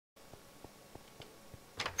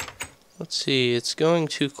Let's see, it's going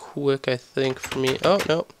too quick, I think, for me. Oh,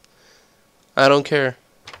 no. I don't care.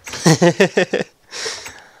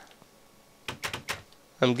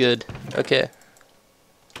 I'm good. Okay.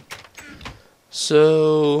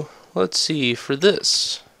 So, let's see, for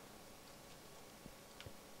this.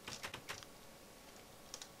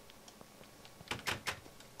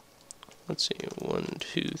 Let's see, 1,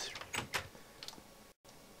 2, 3.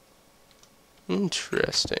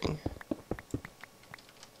 Interesting.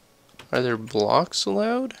 Are there blocks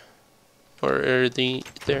allowed? Or are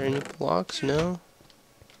there any blocks? No?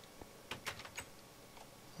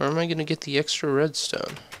 Where am I going to get the extra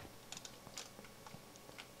redstone?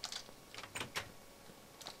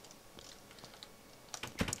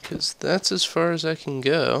 Because that's as far as I can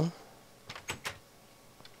go.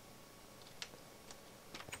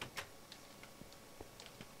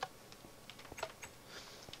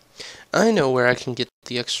 I know where I can get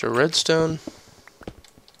the extra redstone.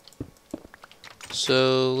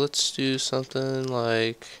 So let's do something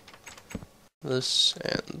like this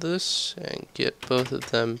and get both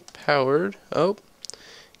of them powered. Oh,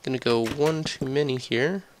 gonna go one too many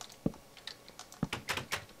here.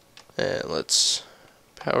 And let's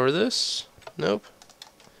power this. Nope.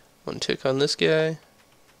 One tick on this guy.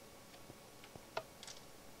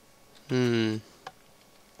 Gonna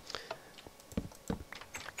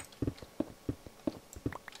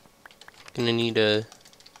need to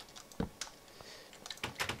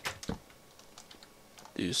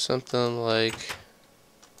do something like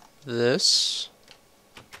this.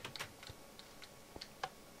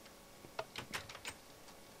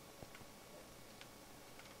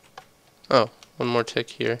 Oh, one more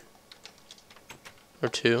tick here. Or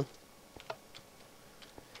two.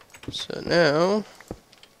 So now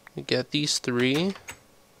we got these three.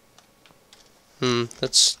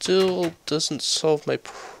 That still doesn't solve my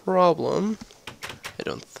problem, I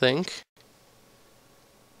don't think.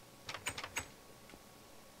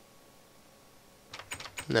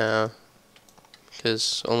 No,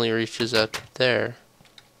 because only reaches out there.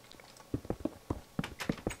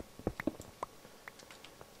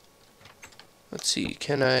 Let's see,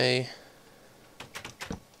 can I...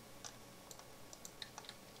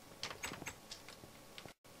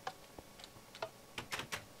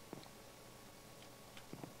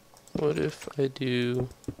 What if I do...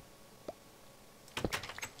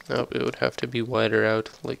 Nope, it would have to be wider out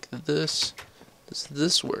like this. Does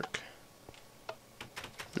this work?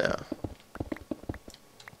 No.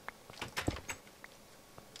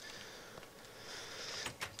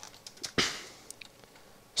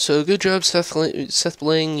 So good job,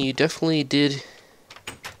 Sethbling. You definitely did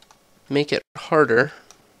make it harder.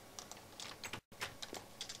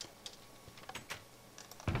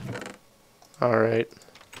 Alright.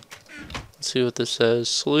 Let's see what this says.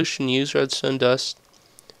 Solution: use redstone dust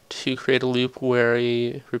to create a loop where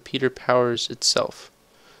a repeater powers itself.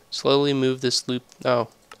 Slowly move this loop. Oh.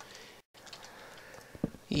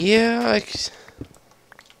 Yeah, I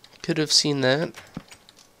could have seen that.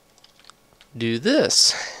 Do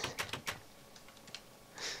this.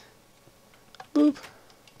 Boop.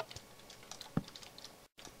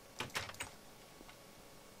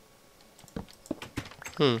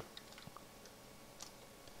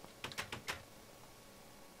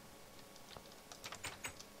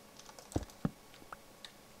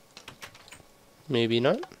 Maybe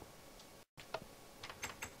not.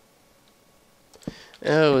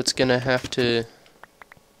 Oh, it's gonna have to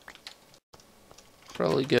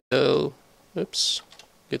probably go. Oops.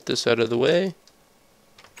 Get this out of the way.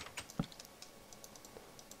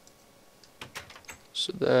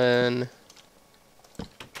 So then...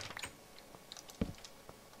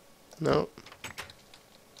 Nope.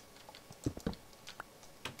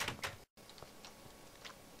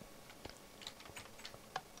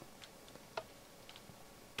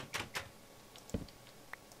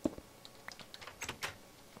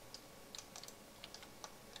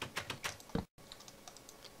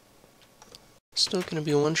 Still gonna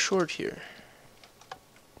be one short here.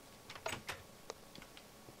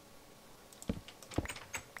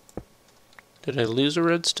 Did I lose a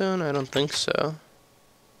redstone? I don't think so.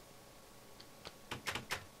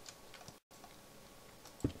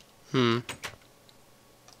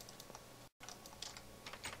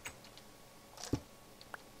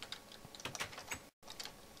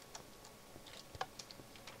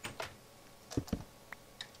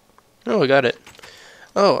 Oh, I got it.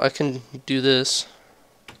 Oh, I can do this.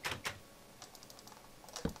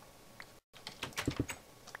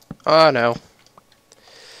 Ah, no.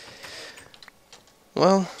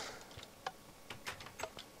 Well,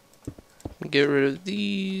 get rid of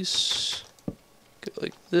these. Go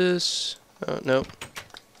like this. Oh, nope.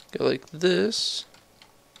 Go like this.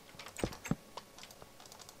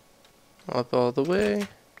 Up all the way.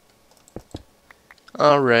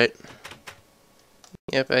 Alright.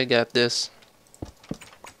 Yep, I got this.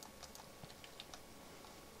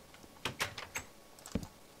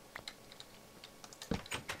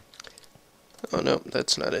 Oh no,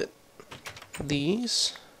 that's not it.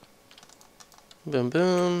 These. Boom,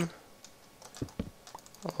 boom.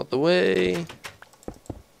 All the way.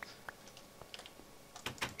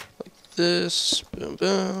 Like this. Boom,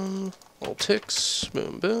 boom. All ticks.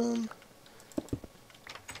 Boom, boom.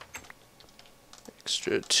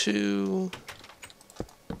 Extra 2.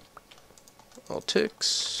 All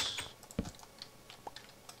ticks.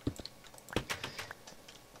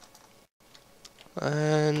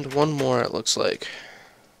 And one more, it looks like.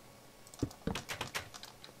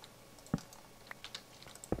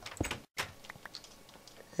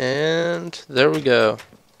 And there we go.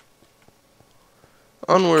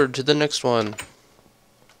 Onward to the next one.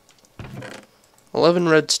 11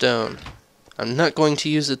 redstone. I'm not going to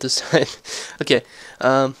use it this time. Okay,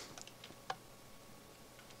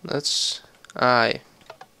 that's I.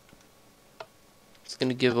 It's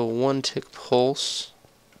gonna give a 1-tick pulse.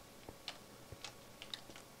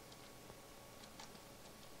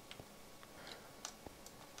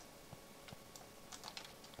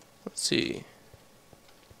 Let's see.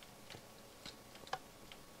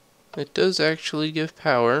 It does actually give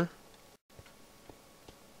power.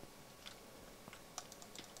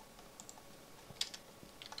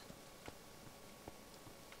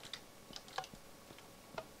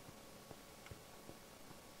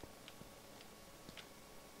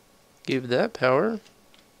 Gave that power.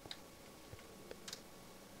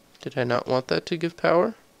 Did I not want that to give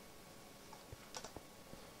power?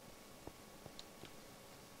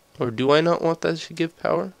 Or do I not want that to give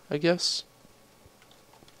power, I guess?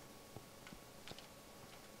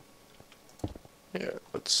 Yeah,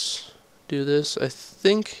 let's do this. I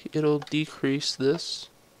think it'll decrease this.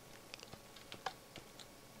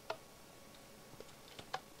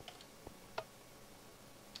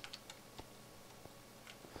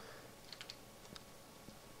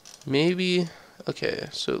 Maybe, okay,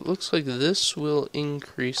 so it looks like this will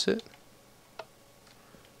increase it.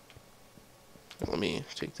 Let me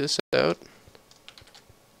take this out.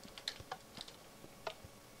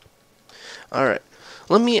 Alright,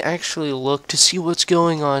 let me actually look to see what's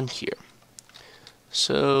going on here.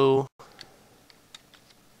 So,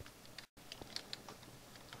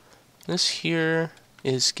 this here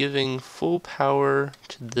is giving full power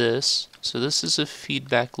to this. So this is a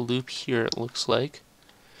feedback loop here, it looks like.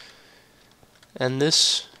 And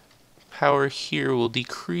this power here will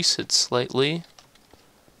decrease it slightly.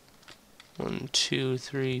 1, 2,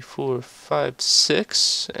 3, 4, 5,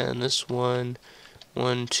 6, and this one,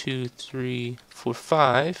 1, 2, 3, 4,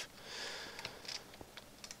 5.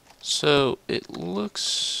 So it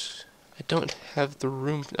looks, I don't have the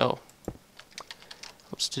room, oh,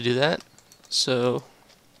 helps to do that. So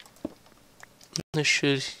this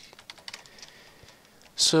should,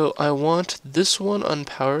 so I want this one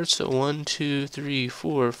unpowered, so 1, 2, 3,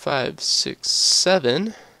 4, 5, 6,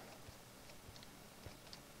 7.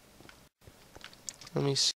 Let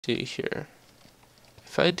me see here.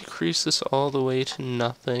 If I decrease this all the way to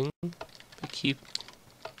nothing, I keep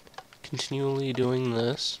continually doing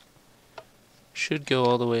this, should go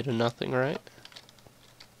all the way to nothing, right?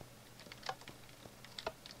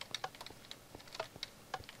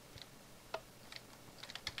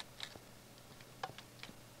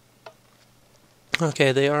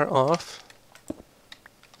 Okay, they are off.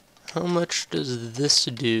 How much does this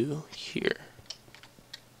do here?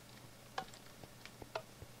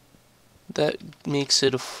 That makes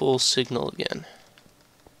it a full signal again.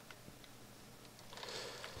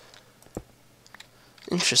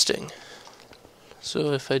 Interesting.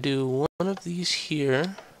 So if I do one of these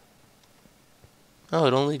here, oh,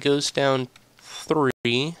 it only goes down 3.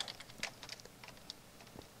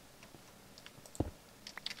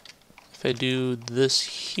 If I do this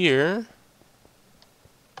here,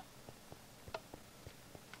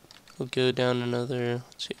 we'll go down another,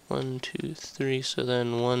 let's see, 1, 2, 3, so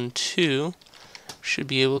then 1, 2. Should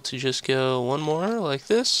be able to just go one more like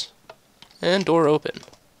this, and door open.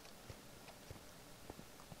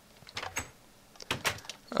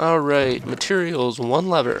 Alright, materials, 1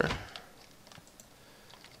 lever.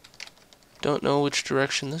 Don't know which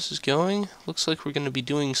direction this is going. Looks like we're going to be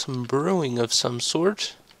doing some brewing of some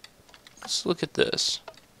sort. Let's look at this.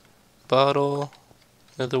 Bottle,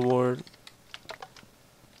 nether wart.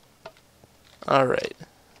 Alright.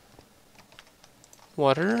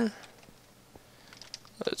 Water.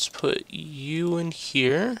 Let's put you in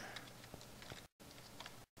here.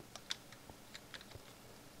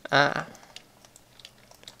 Ah.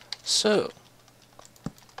 So,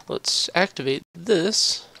 let's activate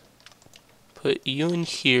this. Put you in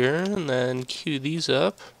here, and then queue these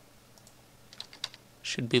up.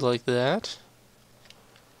 Should be like that.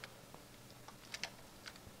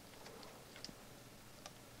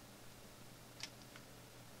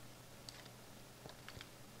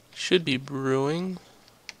 Should be brewing.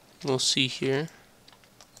 We'll see here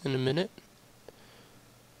in a minute.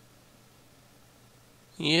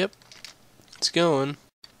 Yep, it's going.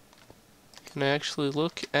 Can I actually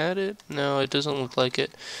look at it? No, it doesn't look like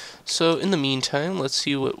it. So in the meantime, let's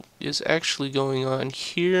see what is actually going on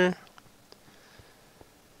here.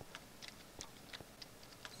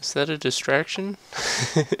 Is that a distraction?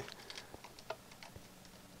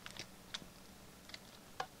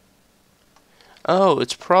 Oh,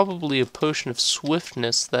 it's probably a potion of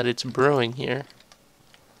swiftness that it's brewing here.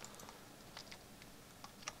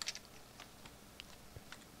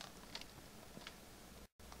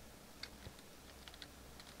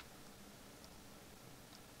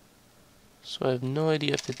 So I have no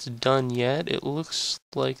idea if it's done yet. It looks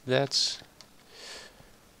like that's...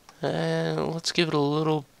 let's give it a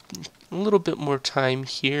little bit more time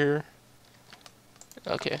here.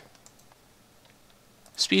 Okay.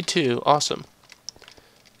 Speed 2, awesome.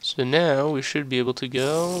 So now we should be able to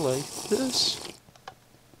go like this.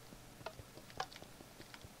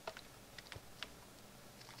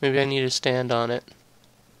 Maybe I need to stand on it.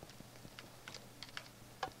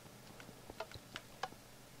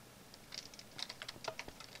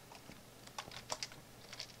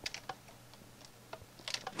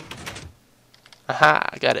 Aha,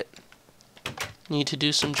 I got it. Need to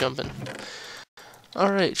do some jumping.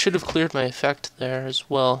 Alright, should have cleared my effect there as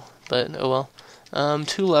well, but oh well.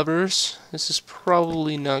 2 levers. This is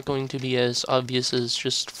probably not going to be as obvious as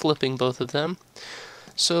just flipping both of them.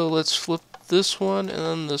 So let's flip this one and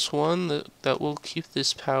then this one. That will keep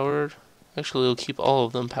this powered. Actually, it'll keep all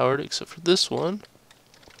of them powered except for this one.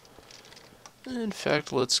 In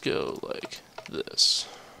fact, let's go like this.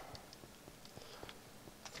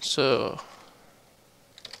 So,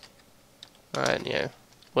 yeah,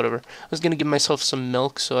 whatever. I was going to give myself some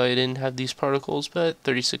milk so I didn't have these particles, but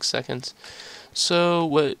 36 seconds. So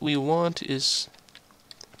what we want is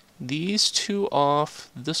these 2 off,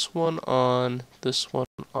 this one on, this one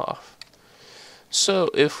off. So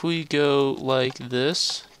if we go like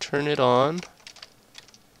this, turn it on,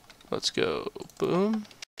 let's go boom.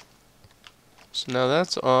 So now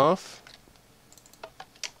that's off,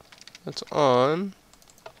 that's on,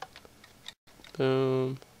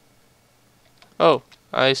 boom. Oh,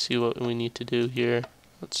 I see what we need to do here.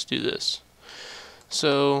 Let's do this.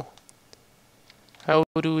 So how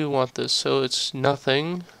do we want this? So it's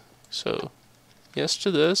nothing. So yes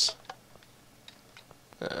to this.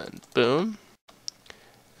 And boom.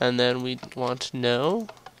 And then we want no.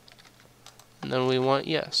 And then we want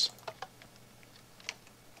yes.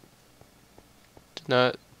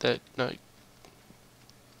 Not.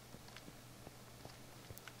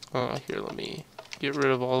 Here, let me get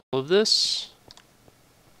rid of all of this.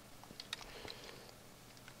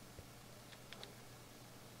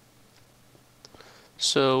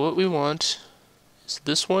 So what we want is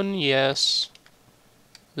this one, yes.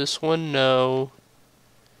 This one, no.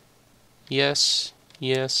 Yes,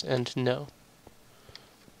 yes, and no.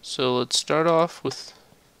 So let's start off with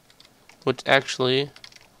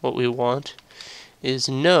what we want is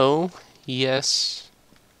no, yes,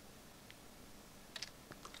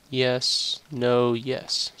 yes, no,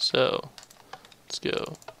 yes. So let's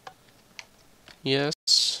go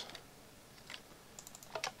yes,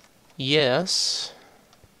 yes,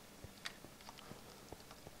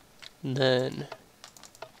 then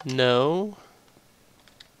no,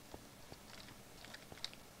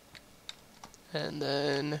 and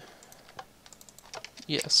then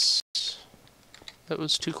yes. That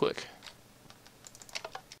was too quick.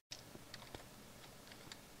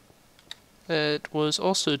 That was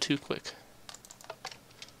also too quick.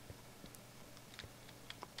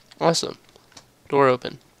 Awesome. Door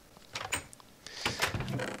open.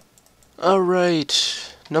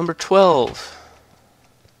 Alright, number 12.